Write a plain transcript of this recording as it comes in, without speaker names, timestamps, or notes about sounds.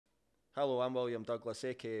Hello, I'm William Douglas,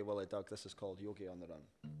 aka Willie Dug. This is called Yogi on the Run.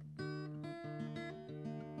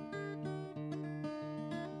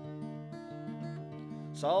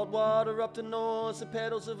 Salt water up the nose, the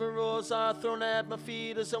petals of a rose are thrown at my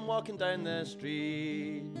feet as I'm walking down the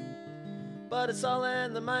street. But it's all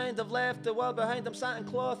in the mind, I've left the world behind. I'm sat in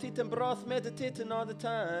cloth, eating broth, meditating all the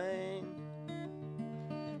time.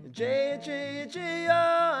 J,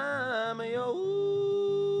 I'm a yogi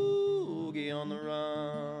on the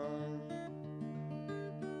run.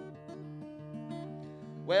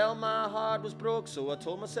 Well, my heart was broke, so I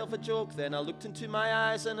told myself a joke. Then I looked into my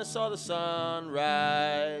eyes and I saw the sun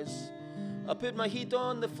rise. I put my heat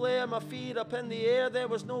on the flare, my feet up in the air. There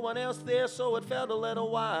was no one else there, so it felt a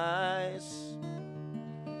little wise.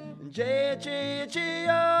 J,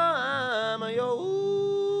 I'm a yogi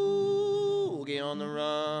on the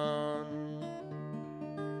run.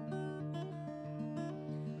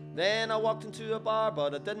 Then I walked into a bar,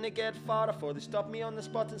 but I didn't get far before they stopped me on the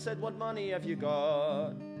spot and said, "What money have you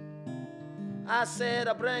got?" I said,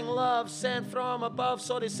 "I bring love sent from above,"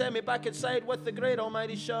 so they sent me back inside with the great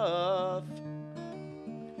almighty shove.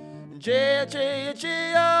 J,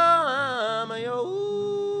 I'm a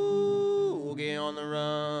yogi on the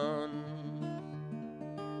run.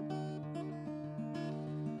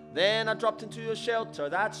 Then I dropped into a shelter,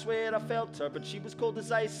 that's where I felt her, but she was cold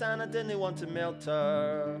as ice and I didn't want to melt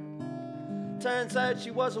her. Turns out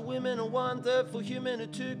she was a woman, a wonderful human who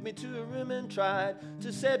took me to a room and tried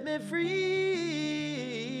to set me free.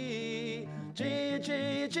 J,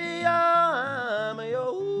 I'm a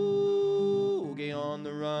yogi on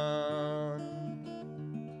the run.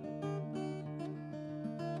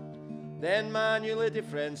 Then my new lady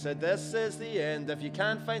friend said, "This is the end if you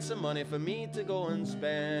can't find some money for me to go and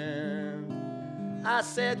spend." I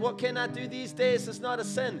said, "What can I do these days? It's not a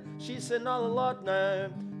sin." She said, "Not a lot now.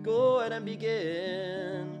 Go ahead and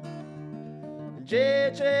begin."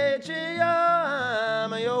 J,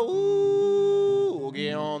 I'm a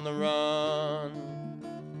yogi on the run.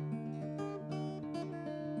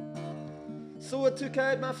 So I took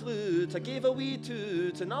out my flute, I gave a wee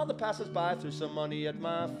toot, and all the passers-by threw some money at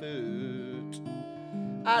my foot.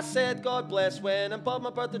 I said, "God bless," when I bought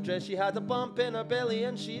my birthday dress. She had a bump in her belly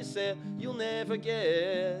and she said, "You'll never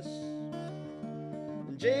guess."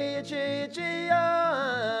 J,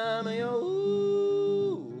 I'm a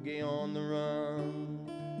yogi on the run.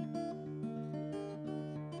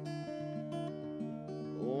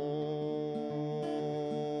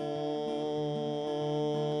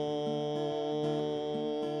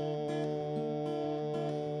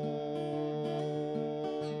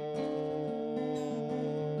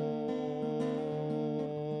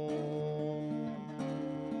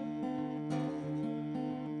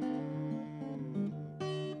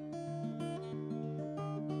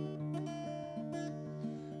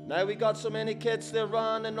 Now we got so many kids, they're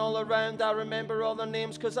running all around. I remember all their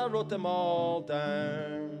names cause I wrote them all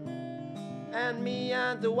down. And me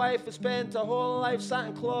and the wife, we spent our whole life sat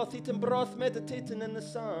in cloth, eating broth, meditating in the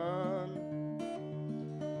sun.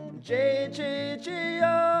 J,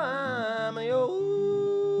 I'm a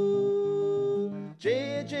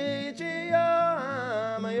J,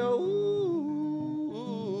 I'm a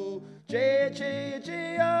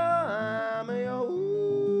J, I'm a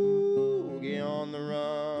yogi on the run.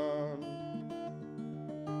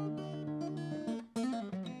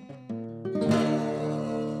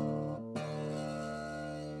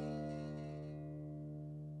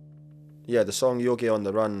 Yeah, the song Yogi on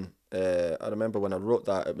the Run, I remember when I wrote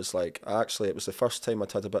that, it was like, it was the first time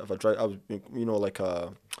I'd had a bit of a drought. I was, like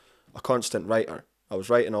a constant writer. I was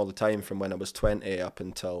writing all the time from when I was 20 up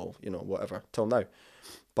until, whatever, till now.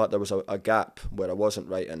 But there was a gap where I wasn't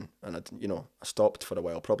writing, and I stopped for a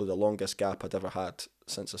while, probably the longest gap I'd ever had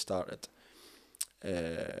since I started.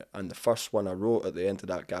 And the first one I wrote at the end of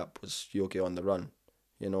that gap was Yogi on the Run,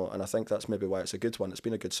 and I think that's maybe why it's a good one. It's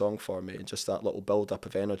been a good song for me, just that little build-up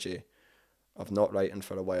of energy of not writing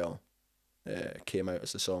for a while came out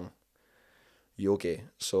as the song Yogi.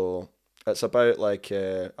 So it's about I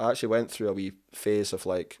actually went through a wee phase of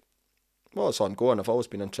it's ongoing. I've always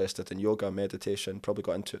been interested in yoga, meditation, probably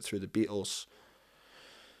got into it through the Beatles.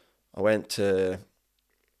 I went to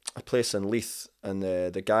a place in Leith, and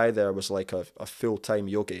the guy there was like a full-time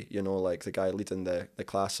yogi, the guy leading the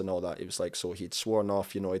class and all that. He was so he'd sworn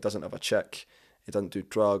off, he doesn't have a chick, he doesn't do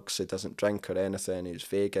drugs, he doesn't drink or anything, he was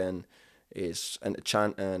vegan, he's into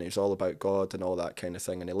chanting, he's all about God and all that kind of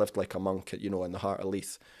thing, and he lived like a monk, in the heart of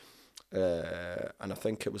Leith. And I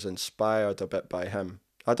think it was inspired a bit by him.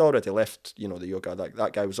 I'd already left, the yoga.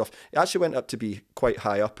 That guy was off. He actually went up to be quite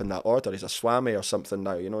high up in that order. He's a Swami or something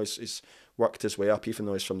now. He's worked his way up, even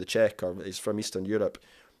though he's from the Czech or he's from Eastern Europe.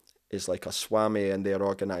 is like a Swami in their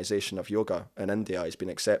organisation of yoga in India. He's been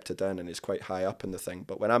accepted in and he's quite high up in the thing.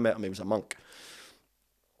 But when I met him, he was a monk.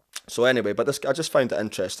 So anyway, but this, I just found it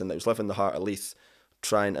interesting that he was living in the heart of Leith,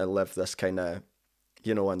 trying to live this kind of,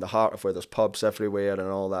 you know, in the heart of where there's pubs everywhere and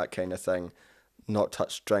all that kind of thing. Not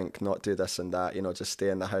touch drink, not do this and that, you know, just stay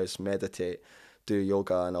in the house, meditate, do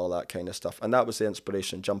yoga and all that kind of stuff. And that was the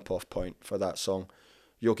inspiration, jump off point for that song,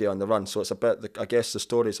 Yogi on the Run. So it's a bit, I guess the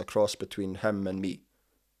story's a cross between him and me,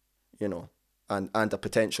 you know, and a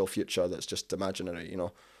potential future that's just imaginary, you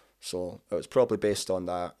know. So it was probably based on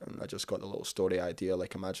that, and I just got the little story idea,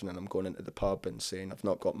 like imagining I'm going into the pub and saying I've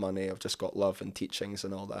not got money, I've just got love and teachings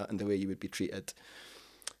and all that, and the way you would be treated.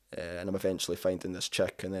 And I'm eventually finding this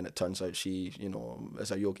chick, and then it turns out she, you know,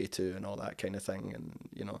 is a yogi too and all that kind of thing, and,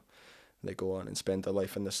 you know, they go on and spend their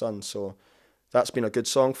life in the sun. So that's been a good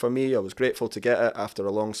song for me. I was grateful to get it after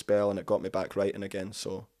a long spell, and it got me back writing again.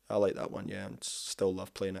 So I like that one, yeah, and still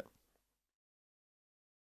love playing it.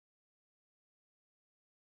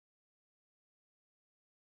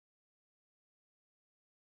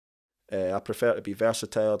 I prefer to be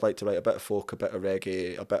versatile. I'd like to write a bit of folk, a bit of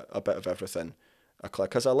reggae, a bit of everything.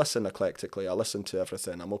 Because I listen eclectically, I listen to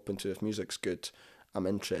everything. I'm open to, if music's good, I'm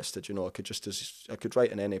interested. You know, I could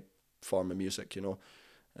write in any form of music. You know,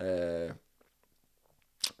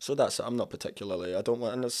 so that's it. I'm not particularly. I don't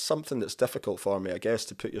want, and it's something that's difficult for me, I guess,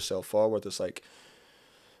 to put yourself forward. It's like,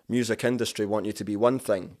 music industry want you to be one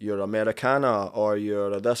thing. You're Americana or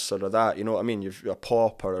you're a this or a that. You know what I mean? You're a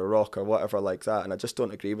pop or a rock or whatever like that. And I just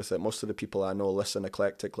don't agree with it. Most of the people I know listen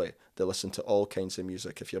eclectically. They listen to all kinds of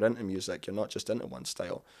music. If you're into music, you're not just into one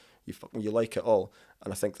style. You like it all.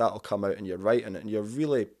 And I think that'll come out in your writing. And you're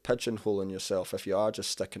really pigeonholing yourself if you are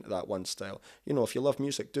just sticking to that one style. You know, if you love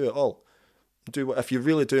music, do it all. If you're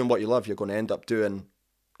really doing what you love, you're going to end up doing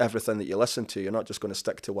everything that you listen to. You're not just going to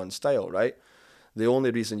stick to one style, right? The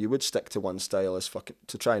only reason you would stick to one style is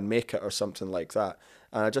to try and make it or something like that.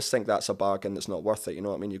 And I just think that's a bargain that's not worth it. You know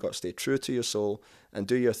what I mean? You've got to stay true to your soul and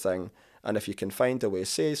do your thing. And if you can find a way,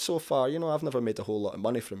 say, so far, you know, I've never made a whole lot of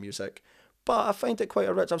money from music, but I find it quite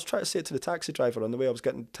a rich. I was trying to say it to the taxi driver on the way I was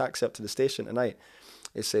getting the taxi up to the station tonight.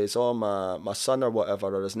 He says, oh, my son or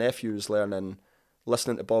whatever, or his nephew's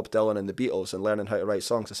listening to Bob Dylan and the Beatles and learning how to write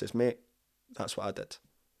songs. I says, mate, that's what I did.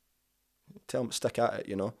 Tell him to stick at it,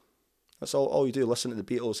 you know. That's all you do, listen to the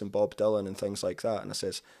Beatles and Bob Dylan and things like that. And I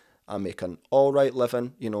says, I'm making all right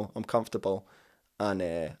living, you know, I'm comfortable, and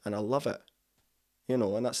I love it, you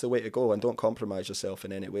know, and that's the way to go. And don't compromise yourself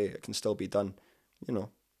in any way. It can still be done, you know,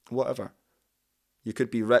 whatever. You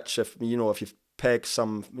could be rich if you peg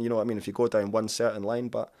some, you know what I mean, if you go down one certain line,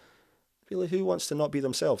 but really, who wants to not be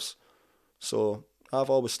themselves? So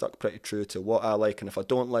I've always stuck pretty true to what I like, and if I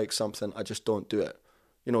don't like something, I just don't do it.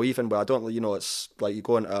 You know, even where I don't, you know, it's like you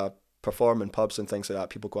go into perform in pubs and things like that,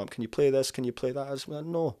 people go up, can you play this, can you play that? I was like,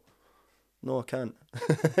 no, I can't.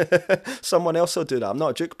 Someone else will do that. I'm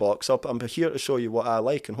not a jukebox. I'm here to show you what I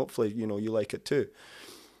like, and hopefully, you know, you like it too.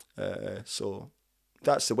 So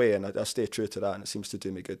that's the way, and I stay true to that, and it seems to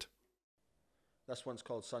do me good. This one's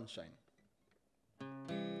called Sunshine.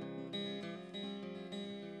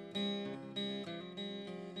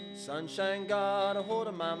 Sunshine got a hold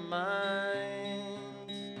of my mind.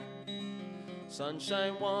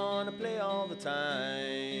 Sunshine wanna play all the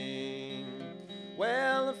time.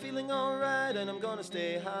 Well, I'm feeling alright and I'm gonna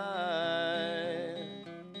stay high.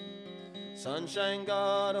 Sunshine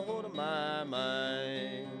got a hold of my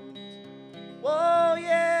mind. Whoa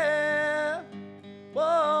yeah,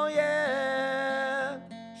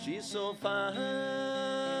 she's so fine.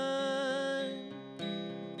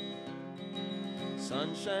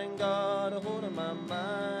 Sunshine got a hold of my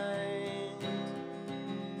mind.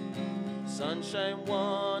 Sunshine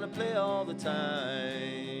wanna play all the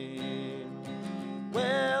time.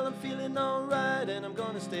 Well, I'm feeling alright and I'm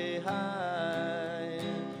gonna stay high.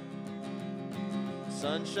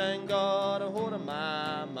 Sunshine got a hold of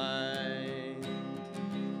my mind.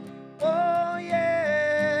 Oh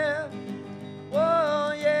yeah,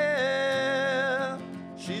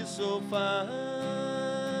 she's so fine.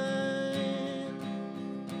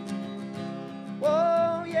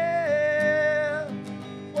 Oh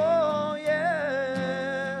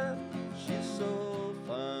yeah, she's so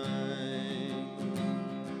fine.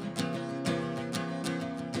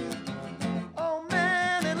 Oh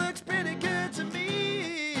man, it looks pretty good to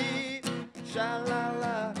me.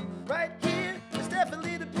 Sha-la-la, right here is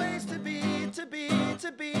definitely the place to be.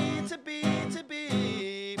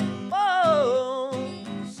 Oh,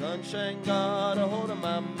 sunshine got a hold of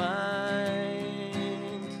my mind.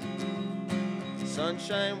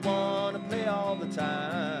 Sunshine wanna play all the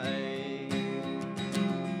time.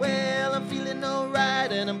 Well, I'm feeling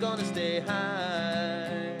alright and I'm gonna stay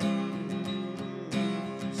high.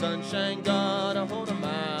 Sunshine got a hold of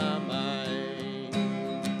my mind.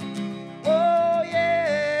 Oh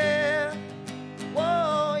yeah,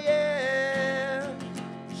 oh yeah,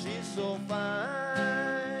 she's so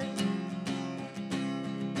fine.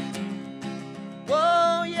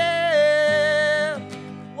 Oh yeah,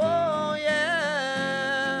 oh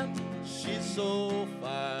yeah, she's so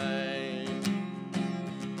fine.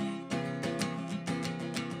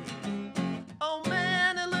 Oh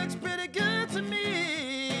man, it looks pretty good to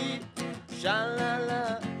me.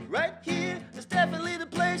 Sha-la-la, right here is definitely the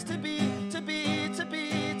place to be, to be, to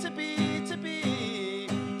be, to be, to be.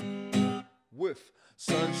 With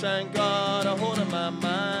sunshine got a hold of my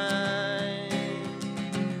mind.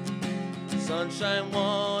 Sunshine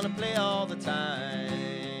wanna play all the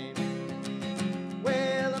time.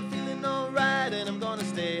 Well, I'm feeling alright and I'm gonna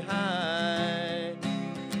stay high.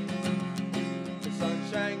 The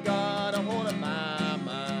sunshine got a hold of my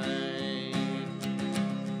mind.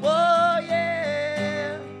 Whoa,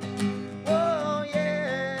 yeah, oh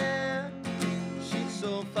yeah, she's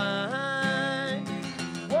so fine.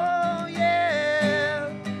 Whoa, yeah,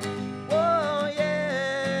 oh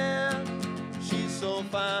yeah, she's so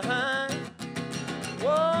fine.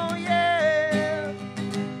 Whoa, yeah,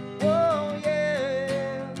 oh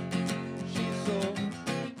yeah, she's so.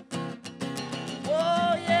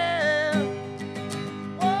 Whoa, yeah,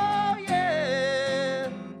 oh yeah,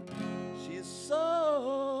 she's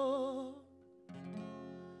so.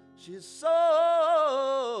 She's so.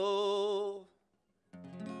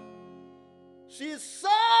 She's so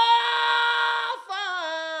fine.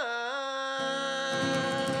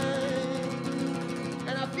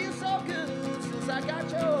 And I feel so good since I got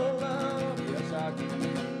your love. Yes, I do.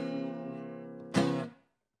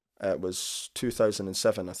 It was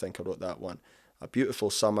 2007, I think I wrote that one. A beautiful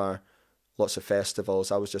summer, lots of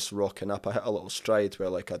festivals. I was just rocking up. I hit a little stride where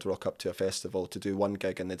like I'd rock up to a festival to do one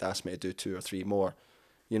gig and they'd ask me to do 2 or 3 more,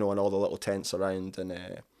 you know, and all the little tents around.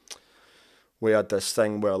 And we had this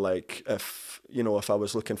thing where like if I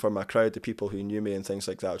was looking for my crowd, the people who knew me and things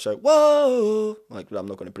like that, I'd shout, whoa! Like, I'm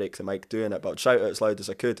not going to break the mic doing it, but I'd shout it as loud as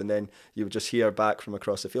I could, and then you would just hear back from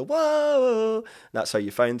across the field, whoa! And that's how you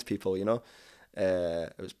found people, you know.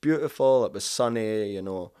 It was beautiful, it was sunny, you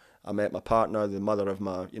know. I met my partner, the mother of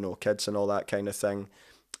my, you know, kids and all that kind of thing,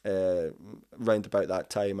 round about that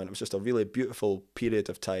time, and it was just a really beautiful period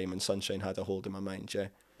of time, and sunshine had a hold of my mind, yeah.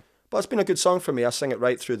 But it's been a good song for me. I sing it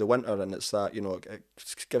right through the winter, and it's that, you know, it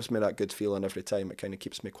gives me that good feeling every time. It kind of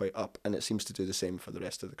keeps me quite up, and it seems to do the same for the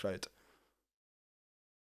rest of the crowd.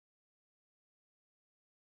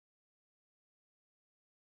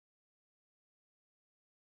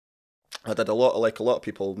 I did a lot of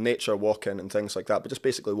people, nature walking and things like that, but just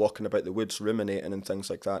basically walking about the woods, ruminating and things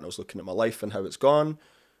like that. And I was looking at my life and how it's gone,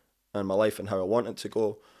 and my life and how I want it to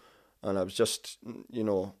go. And I was just, you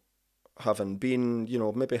know, having been, you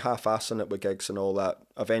know, maybe half-assing it with gigs and all that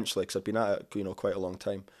eventually, because I'd been at it, you know, quite a long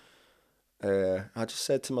time. I just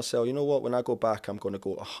said to myself, you know what, when I go back, I'm going to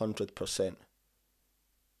go 100%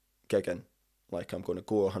 gigging. Like, I'm going to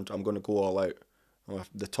go all out. I'll have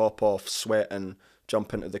the top off, sweating,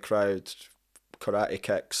 jump into the crowd, karate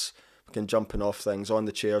kicks, fucking jumping off things, on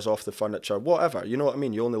the chairs, off the furniture, whatever. You know what I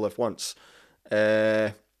mean? You only live once.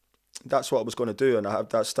 That's what I was going to do, and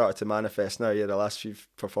that started to manifest now. Yeah, the last few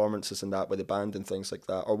performances and that with the band and things like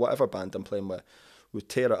that, or whatever band I'm playing with, would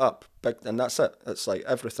tear it up big, and that's it. It's like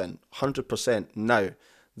everything, 100% now.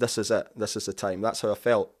 This is it. This is the time. That's how I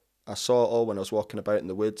felt. I saw it all when I was walking about in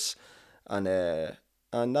the woods, and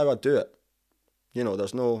now I do it. You know,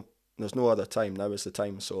 there's no other time. Now is the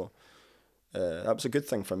time. So that was a good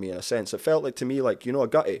thing for me in a sense. It felt like to me like, you know, a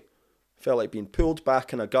gutty. It felt like being pulled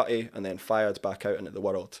back in a gutty and then fired back out into the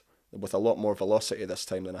world with a lot more velocity this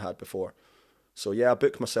time than I had before. So yeah, I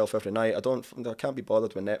book myself every night. I can't be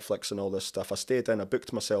bothered with Netflix and all this stuff. I stayed in. I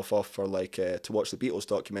booked myself off for like to watch the Beatles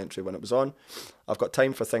documentary when it was on. I've got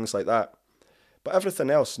time for things like that. But everything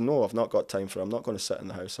else, no, I've not got time for. I'm not going to sit in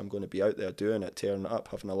the house. I'm going to be out there doing it, tearing it up,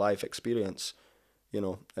 having a live experience, you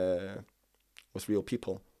know, with real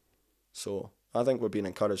people. So I think we're being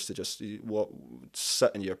encouraged to just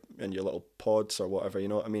sit in your little pods or whatever, you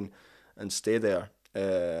know what I mean, and stay there.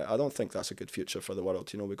 I don't think that's a good future for the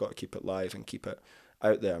world. You know, we've got to keep it live and keep it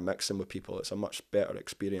out there, mixing with people. It's a much better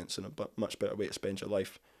experience and a much better way to spend your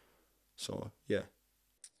life. So, yeah.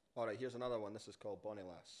 All right, here's another one. This is called Bonnie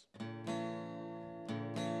Lass.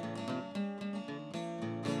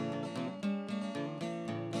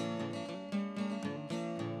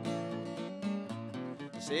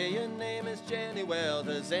 Say your name is Jenny, well,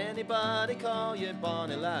 does anybody call you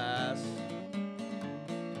Bonnie Lass?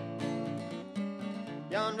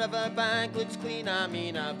 Avon riverbank looks clean. I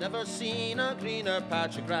mean, I've never seen a greener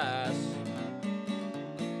patch of grass.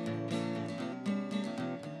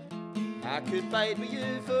 I could bide with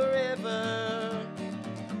you forever,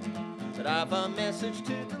 but I've a message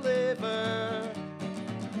to deliver.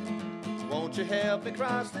 Won't you help me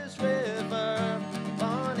cross this river,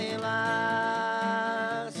 Bonnie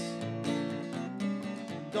lass?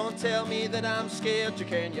 Don't tell me that I'm scared, you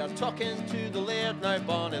can. You're talking to the laird now,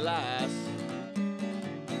 Bonnie lass.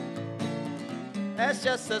 It's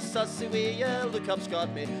just the sussy way you look up's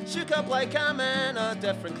got me shook up like I'm in a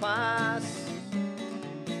different class.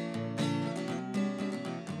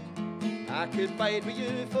 I could bide with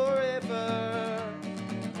you forever,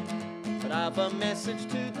 but I've a message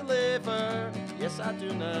to deliver. Yes, I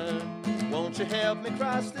do now. Won't you help me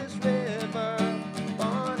cross this river,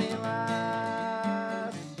 Bonnie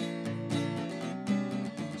lass?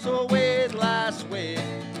 So wade, lass, wade,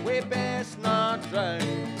 we best not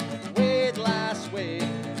drown. Wade, lass, wade,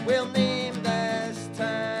 we'll name this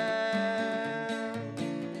town.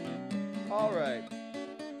 All right.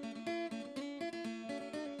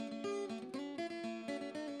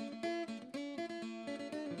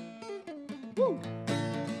 Woo!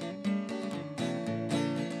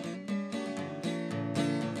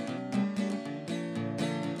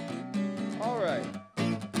 All right.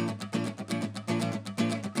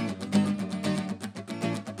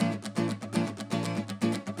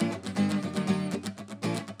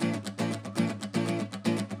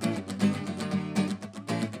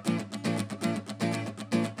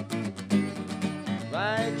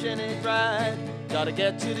 Ride, Jenny, ride, gotta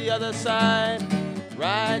get to the other side.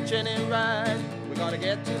 Ride, Jenny, ride, we gotta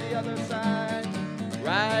get to the other side.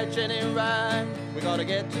 Ride, Jenny, ride, we gotta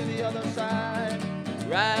get to the other side.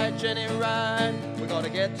 Ride, Jenny, ride, we gotta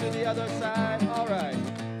get to the other side. All right.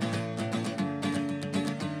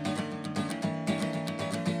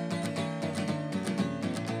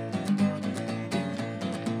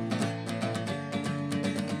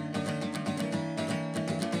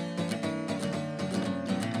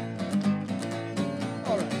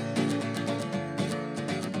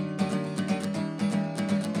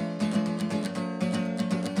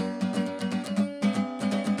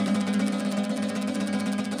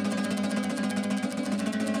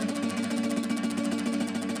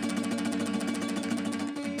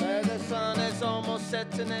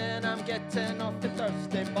 Setting in, I'm getting off the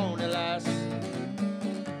thirsty Bonnie lass,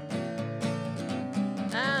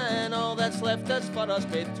 and all that's left is for us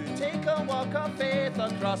babe to take a walk of faith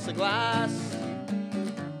across the glass.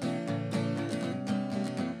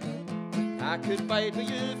 I could bide with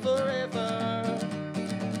you forever,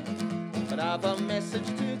 but I've a message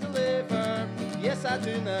to deliver. Yes, I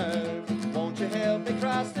do now. Won't you help me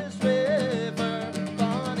cross this river,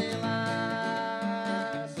 Bonnie lass?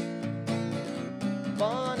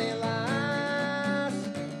 Bonnie lass.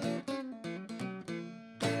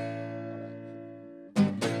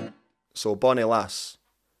 So Bonnie Lass,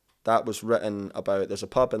 that was written about, there's a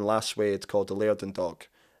pub in Lasswade called the Laird and Dog,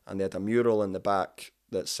 and they had a mural in the back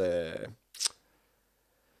that's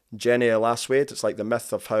Jenny Lasswade. It's like the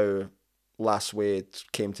myth of how Lasswade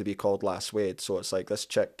came to be called Lasswade. So it's like this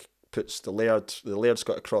chick puts the laird's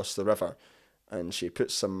got to cross the river, and she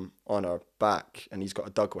puts him on her back, and he's got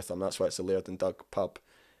a dug with him. That's why it's the Laird and Dug pub.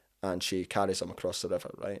 And she carries him across the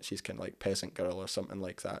river, right? She's kind of like peasant girl or something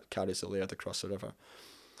like that, carries the laird across the river.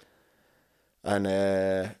 And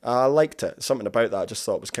I liked it. Something about that I just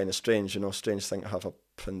thought was kind of strange, you know, strange thing to have up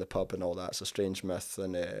in the pub and all that. It's a strange myth.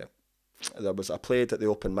 And I played at the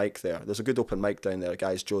open mic there. There's a good open mic down there.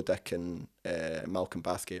 Guys, Joe Dick and Malcolm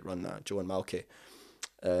Bathgate run that, Joe and Malky.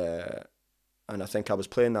 And I think I was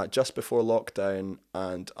playing that just before lockdown,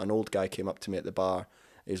 and an old guy came up to me at the bar.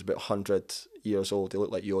 He was about 100 years old. He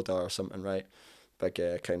looked like Yoda or something, right? Big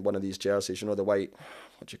kind, one of these jerseys, you know, the white,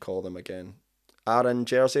 what do you call them again? Aaron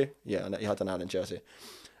jersey? Yeah, and he had an Aaron jersey.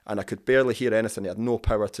 And I could barely hear anything. He had no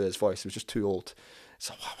power to his voice. He was just too old.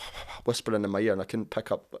 So whispering in my ear, and I couldn't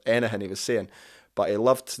pick up anything he was saying. But he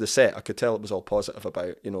loved the set. I could tell it was all positive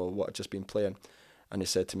about, you know, what I'd just been playing. And he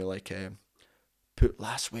said to me, like, put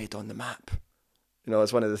Lasswade on the map. You know,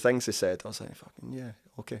 it's one of the things he said. I was like, fucking, yeah,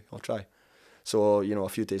 okay, I'll try. So, you know, a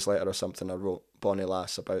few days later or something, I wrote Bonnie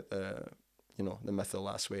Lass about the, you know, the myth of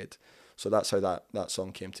Lasswade. So that's how that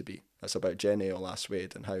song came to be. It's about Jenny or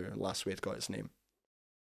Lasswade and how Lasswade got its name.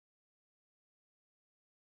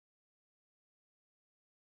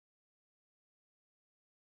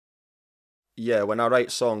 Yeah, when I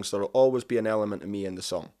write songs, there'll always be an element of me in the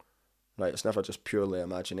song. Right, it's never just purely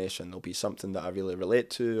imagination. There'll be something that I really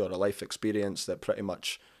relate to, or a life experience that pretty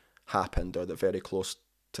much happened, or that very close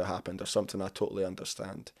to happened, or something I totally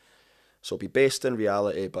understand. So it'll be based in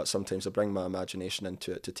reality, but sometimes I bring my imagination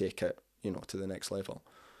into it to take it, you know, to the next level.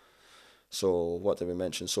 So what did we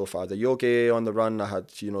mention so far? The yogi on the run, I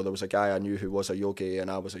had, you know, there was a guy I knew who was a yogi, and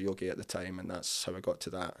I was a yogi at the time, and that's how I got to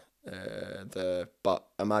that. But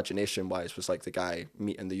imagination wise was like the guy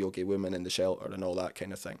meeting the yogi woman in the shelter and all that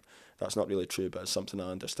kind of thing. That's not really true, but it's something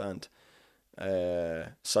I understand.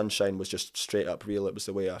 Sunshine was just straight up real. It was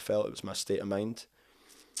the way I felt. It was my state of mind.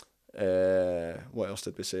 What else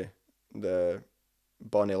did we say? The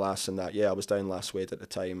Bonnie Lass and that. Yeah, I was down last Wade at the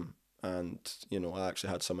time, and you know, I actually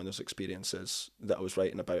had some of those experiences that I was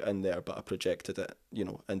writing about in there, but I projected it, you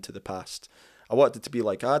know, into the past. I wanted it to be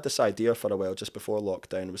like, I had this idea for a while just before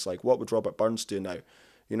lockdown. It was like, what would Robert Burns do now?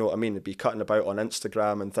 You know what I mean? He'd be cutting about on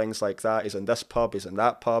Instagram and things like that. He's in this pub, he's in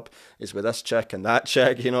that pub, he's with this chick and that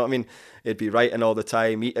chick, you know what I mean? He'd be writing all the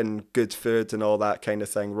time, eating good food and all that kind of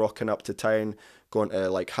thing, rocking up to town, going to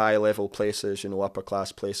like high level places, you know, upper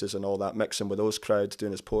class places and all that, mixing with those crowds,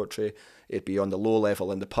 doing his poetry. He'd be on the low level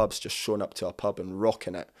in the pubs, just showing up to a pub and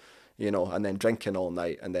rocking it, you know, and then drinking all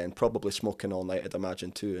night, and then probably smoking all night, I'd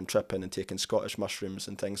imagine too, and tripping and taking Scottish mushrooms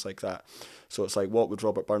and things like that. So it's like, what would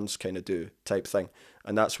Robert Burns kind of do type thing?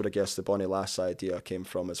 And that's where I guess the Bonnie Lass idea came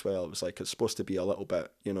from as well. It was like, it's supposed to be a little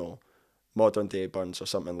bit, you know, modern day Burns or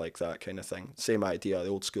something like that kind of thing. Same idea, the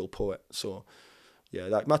old school poet. So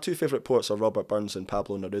yeah, my two favourite poets are Robert Burns and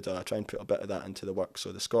Pablo Neruda. I try and put a bit of that into the work.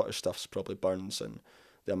 So the Scottish stuff's probably Burns, and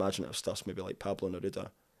the imaginative stuff's maybe like Pablo Neruda.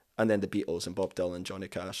 And then the Beatles and Bob Dylan, Johnny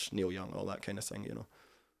Cash, Neil Young, all that kind of thing, you know.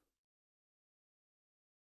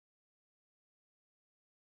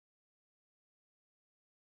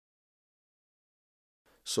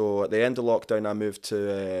 So at the end of lockdown, I moved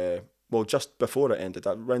to, well, just before it ended,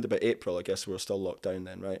 around about April, I guess we were still locked down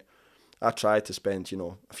then, right? I tried to spend, you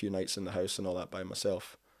know, a few nights in the house and all that by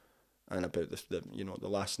myself. And about the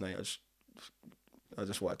last night, I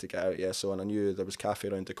just wanted to get out, yeah. So, and I knew there was cafe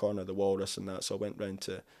around the corner, the Walrus and that, so I went round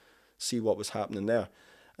to see what was happening there.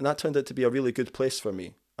 And that turned out to be a really good place for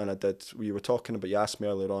me. And I did, we were talking about, you asked me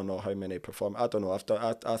earlier on, how many perform. I don't know,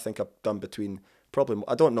 I think I've done between, probably,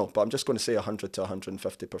 I don't know, but I'm just going to say 100 to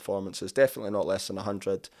 150 performances. Definitely not less than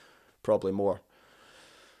 100, probably more.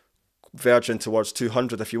 Verging towards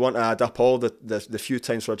 200 if you want to add up all the few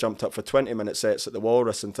times where I jumped up for 20-minute sets at the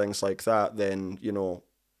Walrus and things like that, then, you know,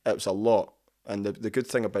 it was a lot. And the good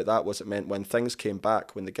thing about that was it meant when things came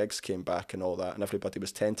back, when the gigs came back and all that, and everybody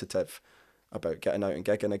was tentative about getting out and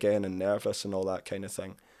gigging again and nervous and all that kind of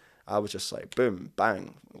thing, I was just like, boom,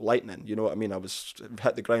 bang, lightning, you know what I mean? I was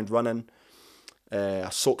hit the ground running. I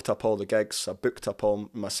soaked up all the gigs, I booked up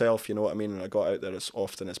all myself, you know what I mean? And I got out there as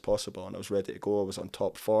often as possible, and I was ready to go. I was on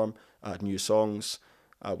top form, I had new songs,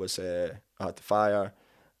 I had the fire,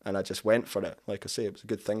 and I just went for it. Like I say, it was a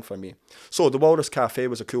good thing for me. So the Walrus Cafe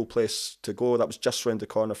was a cool place to go. That was just round the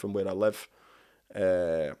corner from where I live.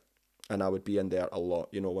 And I would be in there a lot.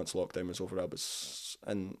 You know, once lockdown was over, I was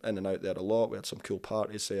in and out there a lot. We had some cool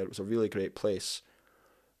parties there. It was a really great place.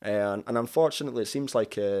 And unfortunately, it seems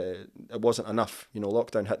like it wasn't enough. You know,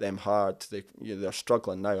 lockdown hit them hard. They're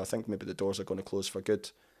struggling now. I think maybe the doors are going to close for good.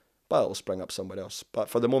 But it'll spring up somewhere else. But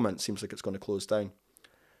for the moment, it seems like it's going to close down.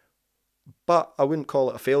 But I wouldn't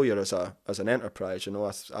call it a failure as an enterprise. You know,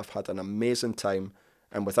 I've had an amazing time,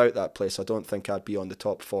 and without that place, I don't think I'd be on the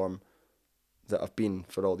top form that I've been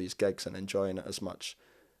for all these gigs and enjoying it as much.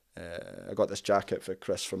 I got this jacket for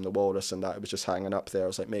Chris from the Walrus and that. It was just hanging up there. I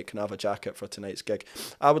was like, mate, can I have a jacket for tonight's gig?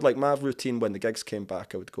 I would like my routine when the gigs came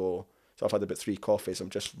back. I would go. So I've had about 3 coffees.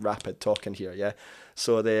 I'm just rapid talking here, yeah.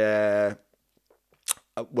 So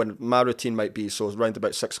when my routine might be, so around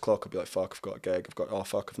about 6 o'clock, I'd be like, fuck, I've got a gig.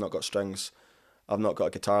 I've not got strings. I've not got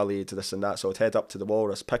a guitar lead, this and that. So I'd head up to the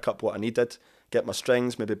Walrus, pick up what I needed, get my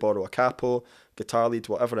strings, maybe borrow a capo, guitar lead,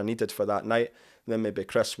 whatever I needed for that night. And then maybe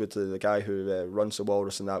Chris, would the guy who runs the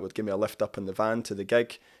Walrus and that, would give me a lift up in the van to the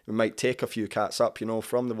gig. We might take a few cats up, you know,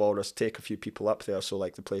 from the Walrus, take a few people up there. So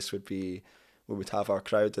like the place would be, we would have our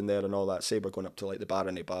crowd in there and all that. Say we're going up to like the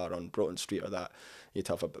Barony Bar on Broughton Street or that. You'd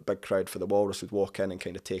have a big crowd for the Walrus, would walk in and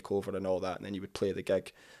kind of take over and all that, and then you would play the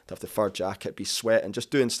gig. To have the fur jacket, be sweating, just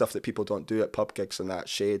doing stuff that people don't do at pub gigs and that,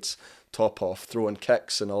 shades, top off, throwing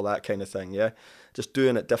kicks and all that kind of thing, yeah? Just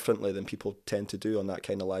doing it differently than people tend to do on that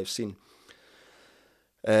kind of live scene.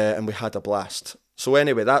 And we had a blast. So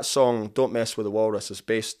anyway, that song, Don't Mess With The Walrus, is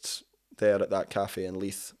based there at that cafe in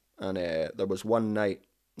Leith. And there was one night,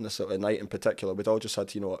 this night in particular, we'd all just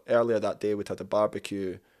had, you know, earlier that day we'd had a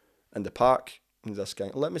barbecue in the park. And this guy,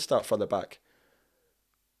 let me start further back.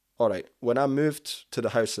 All right, when I moved to the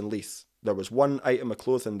house in Leith, there was one item of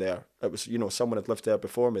clothing there. It was, you know, someone had lived there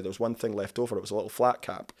before me. There was one thing left over. It was a little flat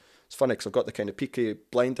cap. It's funny because I've got the kind of Peaky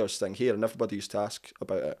Blinders thing here, and everybody used to ask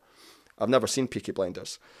about it. I've never seen Peaky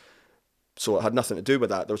Blinders, so it had nothing to do with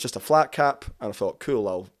that. There was just a flat cap, and I thought,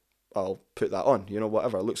 cool, I'll put that on, you know,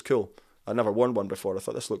 whatever, it looks cool. I'd never worn one before. I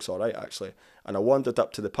thought, this looks all right, actually. And I wandered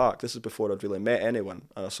up to the park. This is before I'd really met anyone.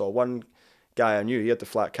 And I saw one guy I knew. He had the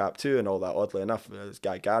flat cap too and all that, oddly enough. This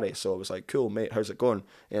guy, Gary. So I was like, cool, mate, how's it going?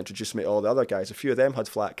 He introduced me to all the other guys. A few of them had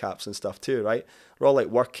flat caps and stuff too, right? We're all like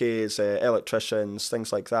workies, electricians,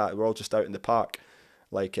 things like that. We're all just out in the park,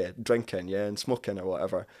 like drinking, yeah, and smoking or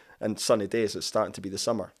whatever. And sunny days, it's starting to be the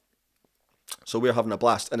summer. So we were having a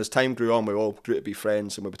blast, and as time grew on, we all grew to be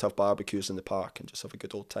friends, and we would have barbecues in the park and just have a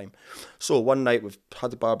good old time. So one night, we've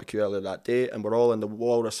had a barbecue earlier that day, and we're all in the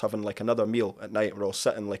Walrus having like another meal at night. We're all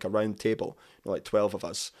sitting like a round table, you know, like 12 of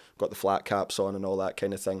us, got the flat caps on and all that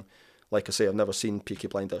kind of thing. Like I say, I've never seen Peaky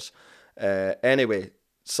Blinders. Anyway,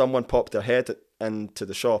 someone popped their head into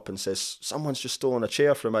the shop and says, someone's just stolen a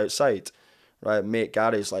chair from outside. Right, mate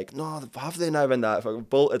Gary's like, no, have they now in that? If I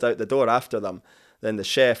bolted out the door after them. Then the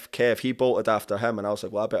chef, Kev, he bolted after him, and I was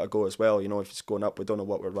like, well, I better go as well. You know, if he's going up, we don't know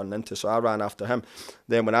what we're running into. So I ran after him.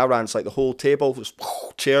 Then when I ran, it's like the whole table was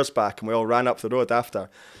chairs back, and we all ran up the road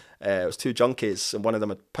after. It was two junkies, and one of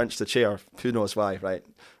them had punched the chair. Who knows why, right?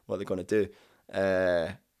 What they're going to do.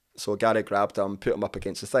 So Gary grabbed him, put him up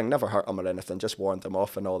against the thing, never hurt him or anything, just warned him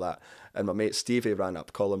off and all that. And my mate Stevie ran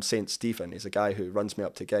up, call him Saint Stephen. He's a guy who runs me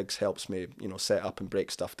up to gigs, helps me, you know, set up and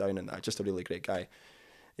break stuff down and that. Just a really great guy.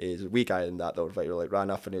 He's a wee guy in that though, right? Like ran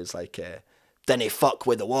up and he was like, didn't he fuck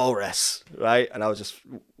with the walrus, right? And I was just,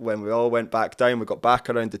 when we all went back down, we got back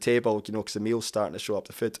around the table, you know, because the meal's starting to show up,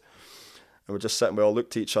 the food. And we're just sitting, we all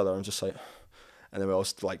looked at each other and just like, and then we all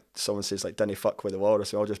like, someone says like, didn't he fuck with the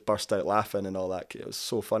walrus? And we all just burst out laughing and all that. It was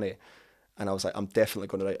so funny. And I was like, I'm definitely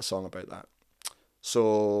going to write a song about that.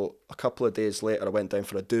 So a couple of days later, I went down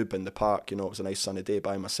for a doob in the park. You know, it was a nice sunny day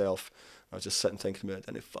by myself. I was just sitting thinking about,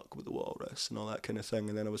 didn't he fuck with the walrus and all that kind of thing.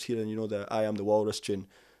 And then I was hearing, you know, the I Am the Walrus tune.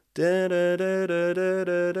 Da, da, da, da, da,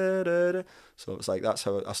 da, da, da. So it was like, that's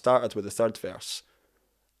how I started with the third verse.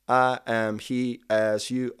 I am he as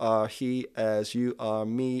you are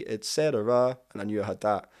me, etc. And I knew I had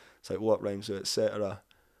that. It's like, what rhymes with etc.?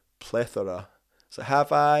 Plethora. So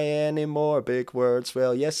have I any more big words?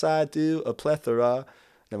 Well, yes, I do, a plethora.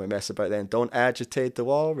 Then we mess about then. Don't agitate the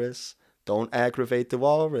walrus. Don't aggravate the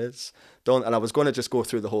walrus. Don't. And I was going to just go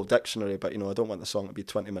through the whole dictionary, but, you know, I don't want the song to be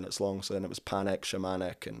 20 minutes long. So then it was panic,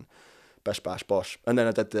 shamanic, and bish, bash, bosh. And then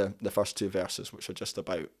I did the first two verses, which are just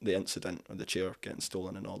about the incident of the chair getting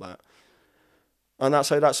stolen and all that. And that's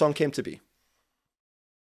how that song came to be.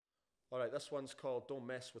 All right, this one's called Don't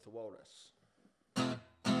Mess with the Walrus.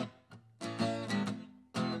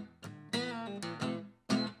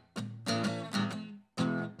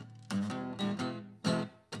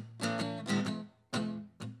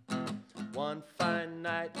 One fine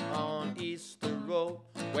night on Easter Road,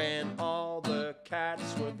 when all the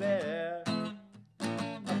cats were there,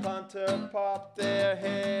 a punter popped their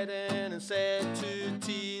head in and said to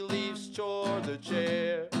Tea Leaves, chore the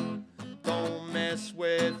chair. Don't mess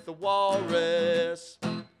with the walrus.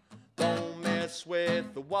 Don't mess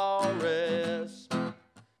with the walrus.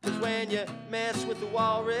 'Cause when you mess with the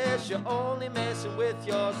walrus, you're only messing with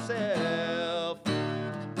yourself.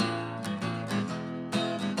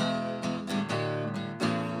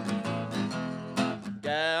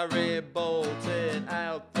 Gary bolted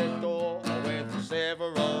out the door with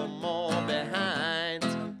several more behind.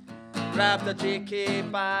 Grabbed the JK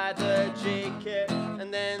by the JK,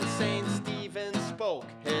 and then St. Stephen spoke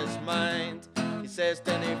his mind. He says,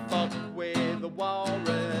 then he fuck with the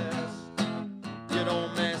walrus. You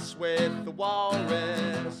don't mess with the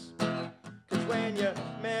walrus. 'Cause when you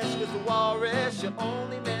mess with the walrus, you're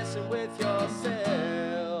only messing with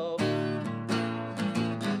yourself.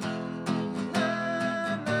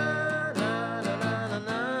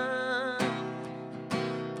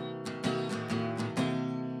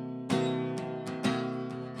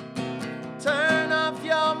 Turn off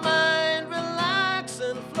your mind, relax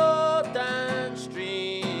and float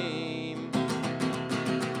downstream.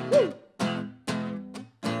 Woo!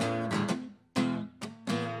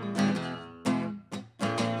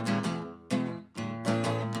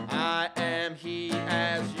 I am he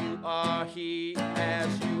as you are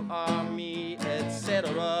me, etc.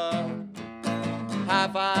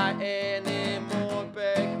 Have I any more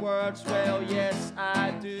big words? Well, yes, I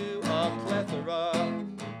do, a plethora.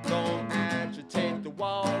 Don't agitate the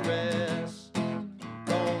walrus.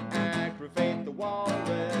 Don't aggravate the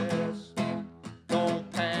walrus.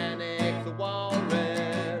 Don't panic the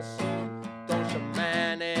walrus. Don't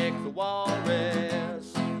shamanic the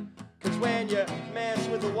walrus. 'Cause when you mess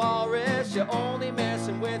with the walrus, you're only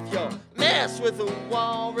messing with your mess with the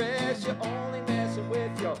walrus. You're only messing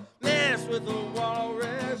with your mess mess with the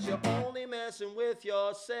walrus, you're only messing with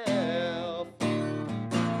yourself.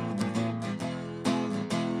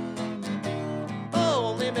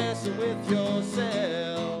 Only messing with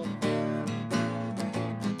yourself.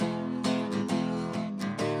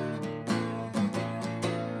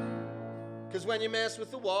 Cause when you mess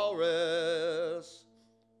with the walrus,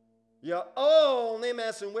 you're only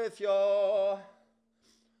messing with yourself.